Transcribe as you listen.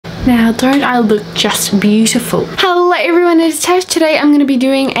Now, don't I look just beautiful? Hello everyone, it is Tash. Today I'm going to be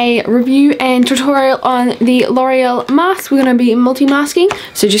doing a review and tutorial on the L'Oreal mask. We're going to be multi-masking,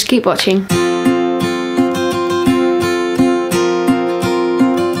 so just keep watching.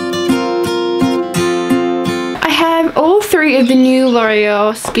 I have all three of the new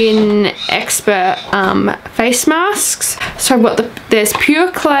L'Oreal Skin Expert face masks. So I've got there's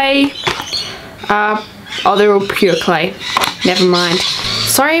Pure Clay. Oh, they're all Pure Clay. Never mind.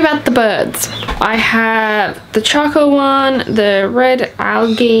 Sorry about the birds. I have the charcoal one, the red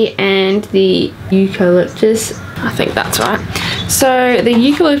algae, and the eucalyptus. I think that's right. So the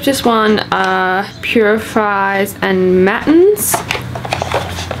eucalyptus one purifies and mattens.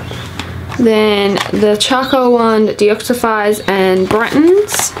 Then the charcoal one detoxifies and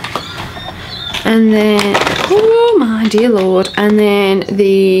brightens. And then, oh my dear lord. And then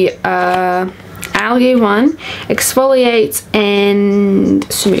the algae one exfoliates and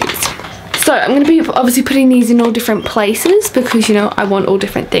smooths. So I'm going to be obviously putting these in all different places because, you know, I want all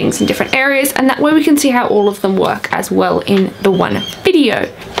different things in different areas, and that way we can see how all of them work as well in the one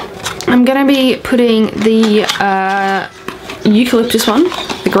video. I'm going to be putting the eucalyptus one,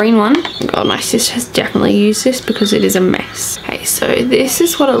 the green one. Oh god, my sister has definitely used this because it is a mess. Okay, so this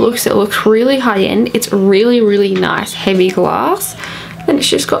is what it looks. It looks really high end. It's really nice heavy glass. Then it's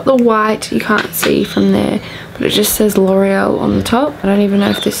just got the white, you can't see from there, but it just says L'Oreal on the top. I don't even know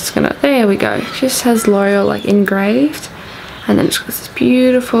if this is gonna, there we go. It just has L'Oreal like engraved, and then it's got this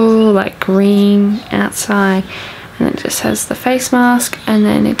beautiful like green outside, and then it just has the face mask, and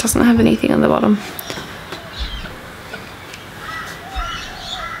then it doesn't have anything on the bottom.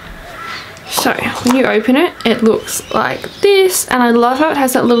 So when you open it, it looks like this, and I love how it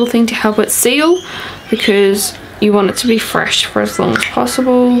has that little thing to help it seal because you want it to be fresh for as long as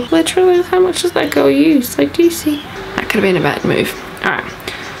possible. Literally, how much does that girl use? Like, do you see? That could have been a bad move. Alright,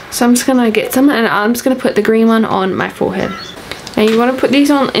 so I'm just gonna get some, and I'm just gonna put the green one on my forehead. Now you want to put these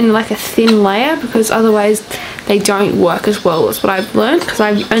on in like a thin layer because otherwise they don't work as well. That's what I've learned because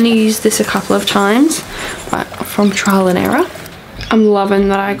I've only used this a couple of times, but from trial and error. I'm loving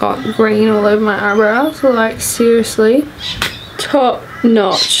that I got green all over my eyebrows. Like, seriously, top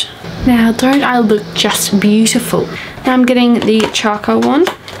notch. Now, don't I look just beautiful? Now I'm getting the charcoal one.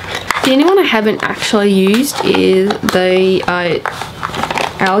 The only one I haven't actually used is the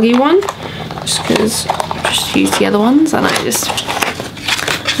algae one, just because I just used the other ones and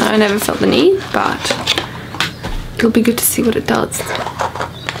I never felt the need, but it'll be good to see what it does.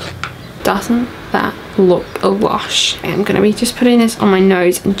 Doesn't that look lush? I'm going to be just putting this on my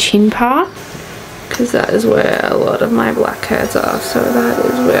nose and chin part, because that is where a lot of my blackheads are, so that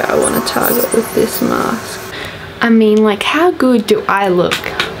is where I want to target with this mask. I mean, like, how good do I look?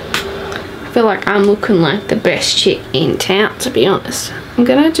 I feel like I'm looking like the best chick in town, to be honest. I'm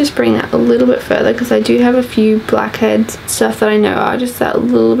gonna just bring that a little bit further because I do have a few blackheads, stuff that I know are just that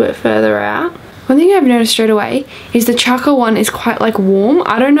little bit further out. One thing I've noticed straight away is the charcoal one is quite like warm.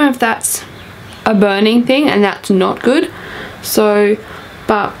 I don't know if that's a burning thing, and that's not good. So,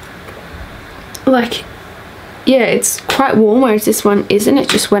 but like, yeah, it's quite warm, whereas this one isn't. It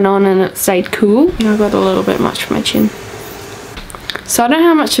just went on and it stayed cool. I got a little bit much for my chin. So I don't know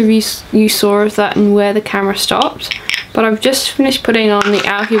how much of you saw of that and where the camera stopped, but I've just finished putting on the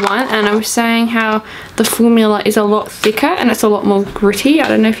algae one, and I was saying how the formula is a lot thicker and it's a lot more gritty. I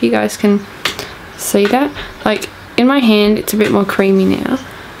don't know if you guys can see that. Like, in my hand it's a bit more creamy now,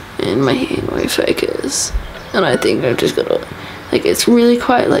 and my hand won't focus, and I think I've just got to, like, it's really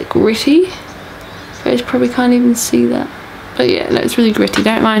quite like gritty. You guys probably can't even see that, but yeah, no, it's really gritty.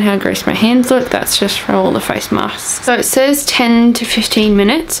 Don't mind how gross my hands look, that's just from all the face masks. So it says 10 to 15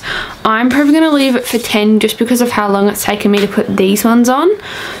 minutes. I'm probably going to leave it for 10 just because of how long it's taken me to put these ones on.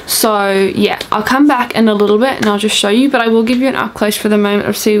 So yeah, I'll come back in a little bit and I'll just show you, but I will give you an up close for the moment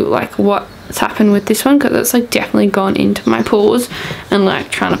of see like what's happened with this one, because it's like definitely gone into my pores and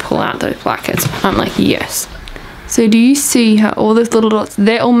like trying to pull out those blackheads. I'm like, yes. So do you see how all those little dots,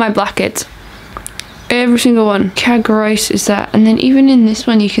 they're all my blackheads. Every single one. How gross is that? And then even in this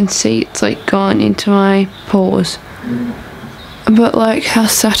one you can see it's like gone into my pores. But like, how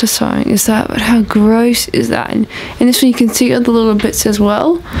satisfying is that? But how gross is that? And in this one you can see all the little bits as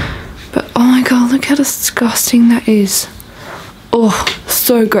well. But oh my god, look how disgusting that is. Oh,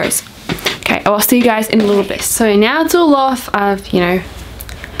 so gross. Okay, I'll see you guys in a little bit. So now it's all off. I've, you know,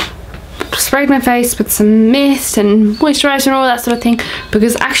 sprayed my face with some mist and moisturizer and all that sort of thing,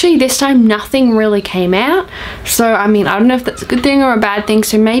 because actually this time nothing really came out. So I mean, I don't know if that's a good thing or a bad thing.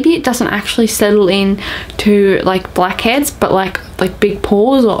 So maybe it doesn't actually settle in to like blackheads, but like big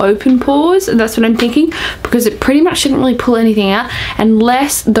pores or open pores. That's what I'm thinking, because it pretty much didn't really pull anything out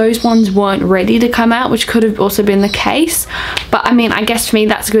unless those ones weren't ready to come out, which could have also been the case. But I mean, I guess for me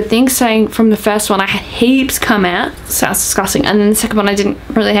that's a good thing. So from the first one I had heaps come out, sounds disgusting, and then the second one I didn't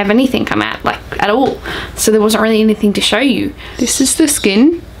really have anything come out, like at all. So there wasn't really anything to show you. This is the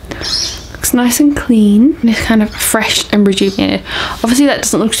skin. Looks nice and clean. And it's kind of fresh and rejuvenated. Obviously that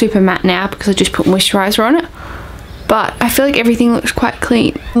doesn't look super matte now because I just put moisturizer on it, but I feel like everything looks quite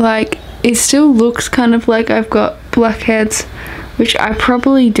clean. Like, it still looks kind of like I've got blackheads, which I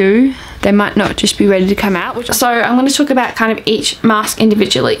probably do. They might not just be ready to come out. So I'm going to talk about kind of each mask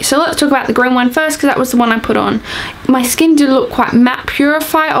individually. So let's talk about the green one first, because that was the one I put on. My skin did look quite matte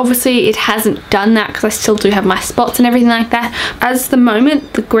purify. Obviously it hasn't done that because I still do have my spots and everything like that. As the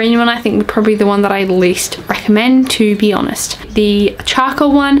moment, the green one I think would probably be the one that I least recommend, to be honest. The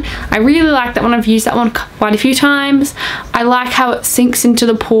charcoal one, I really like that one. I've used that one quite a few times. I like how it sinks into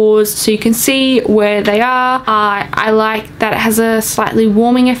the pores so you can see where they are. I like that it has a slightly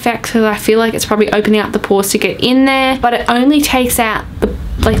warming effect, so I feel like it's probably opening up the pores to get in there, but it only takes out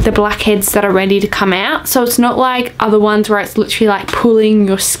the blackheads that are ready to come out. So it's not like other ones where it's literally like pulling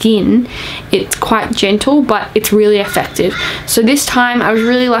your skin. It's quite gentle, but it's really effective. So this time I was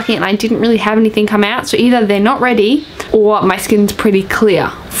really lucky and I didn't really have anything come out. So either they're not ready or my skin's pretty clear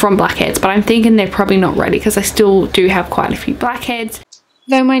from blackheads, but I'm thinking they're probably not ready because I still do have quite a few blackheads.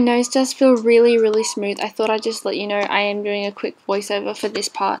 Though my nose does feel really, really smooth, I thought I'd just let you know I am doing a quick voiceover for this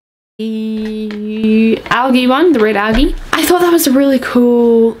part. The algae one, the red algae, I thought that was a really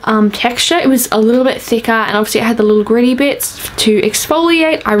cool texture. It was a little bit thicker and obviously it had the little gritty bits to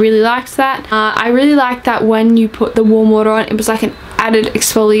exfoliate. I really liked that. I really liked that when you put the warm water on, it was like an added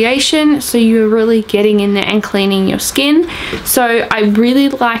exfoliation, so you were really getting in there and cleaning your skin. So I really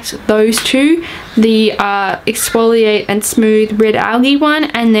liked those two, the exfoliate and smooth red algae one,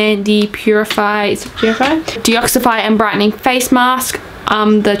 and then the deoxify and brightening face mask,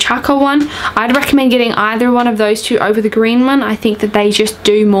 the charcoal one. I'd recommend getting either one of those two over the green one. I think that they just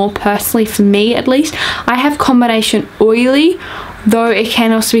do more personally, for me at least. I have combination oily, though it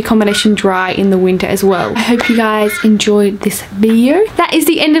can also be combination dry in the winter as well. I hope you guys enjoyed this video. That is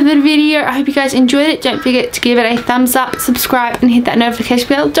the end of the video. I hope you guys enjoyed it. Don't forget to give it a thumbs up, subscribe, and hit that notification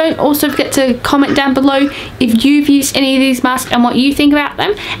bell. Don't also forget to comment down below if you've used any of these masks and what you think about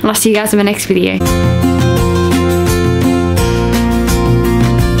them. And I'll see you guys in my next video.